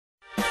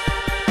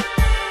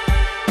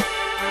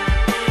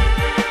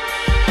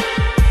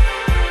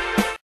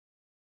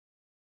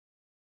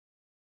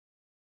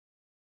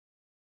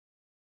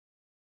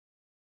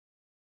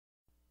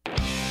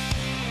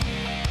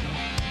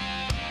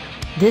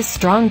This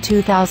strong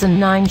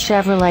 2009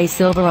 Chevrolet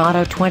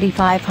Silverado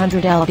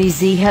 2500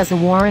 LDZ has a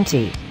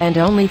warranty, and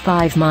only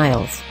 5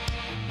 miles.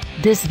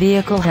 This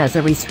vehicle has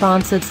a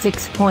responsive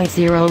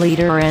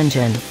 6.0-liter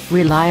engine,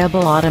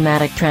 reliable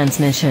automatic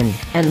transmission,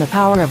 and the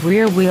power of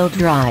rear-wheel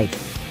drive.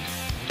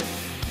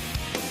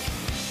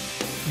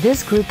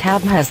 This crew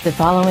cab has the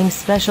following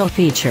special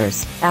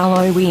features: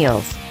 alloy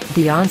wheels,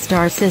 the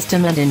OnStar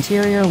system and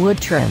interior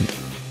wood trim.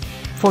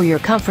 For your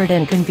comfort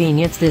and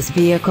convenience, this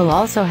vehicle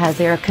also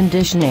has air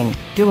conditioning,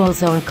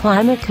 dual-zone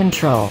climate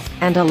control,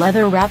 and a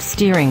leather-wrapped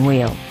steering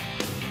wheel.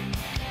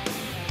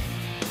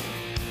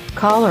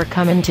 Call or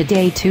come in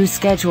today to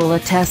schedule a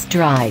test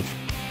drive.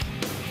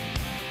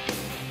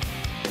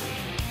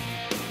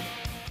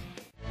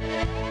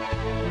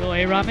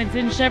 Roy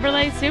Robinson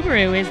Chevrolet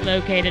Subaru is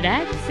located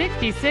at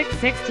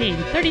 6616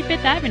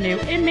 35th Avenue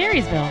in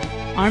Marysville.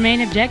 Our main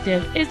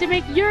objective is to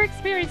make your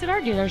experience at our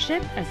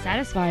dealership a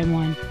satisfying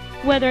one,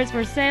 whether it's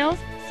for sales,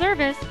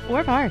 service,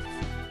 or parts.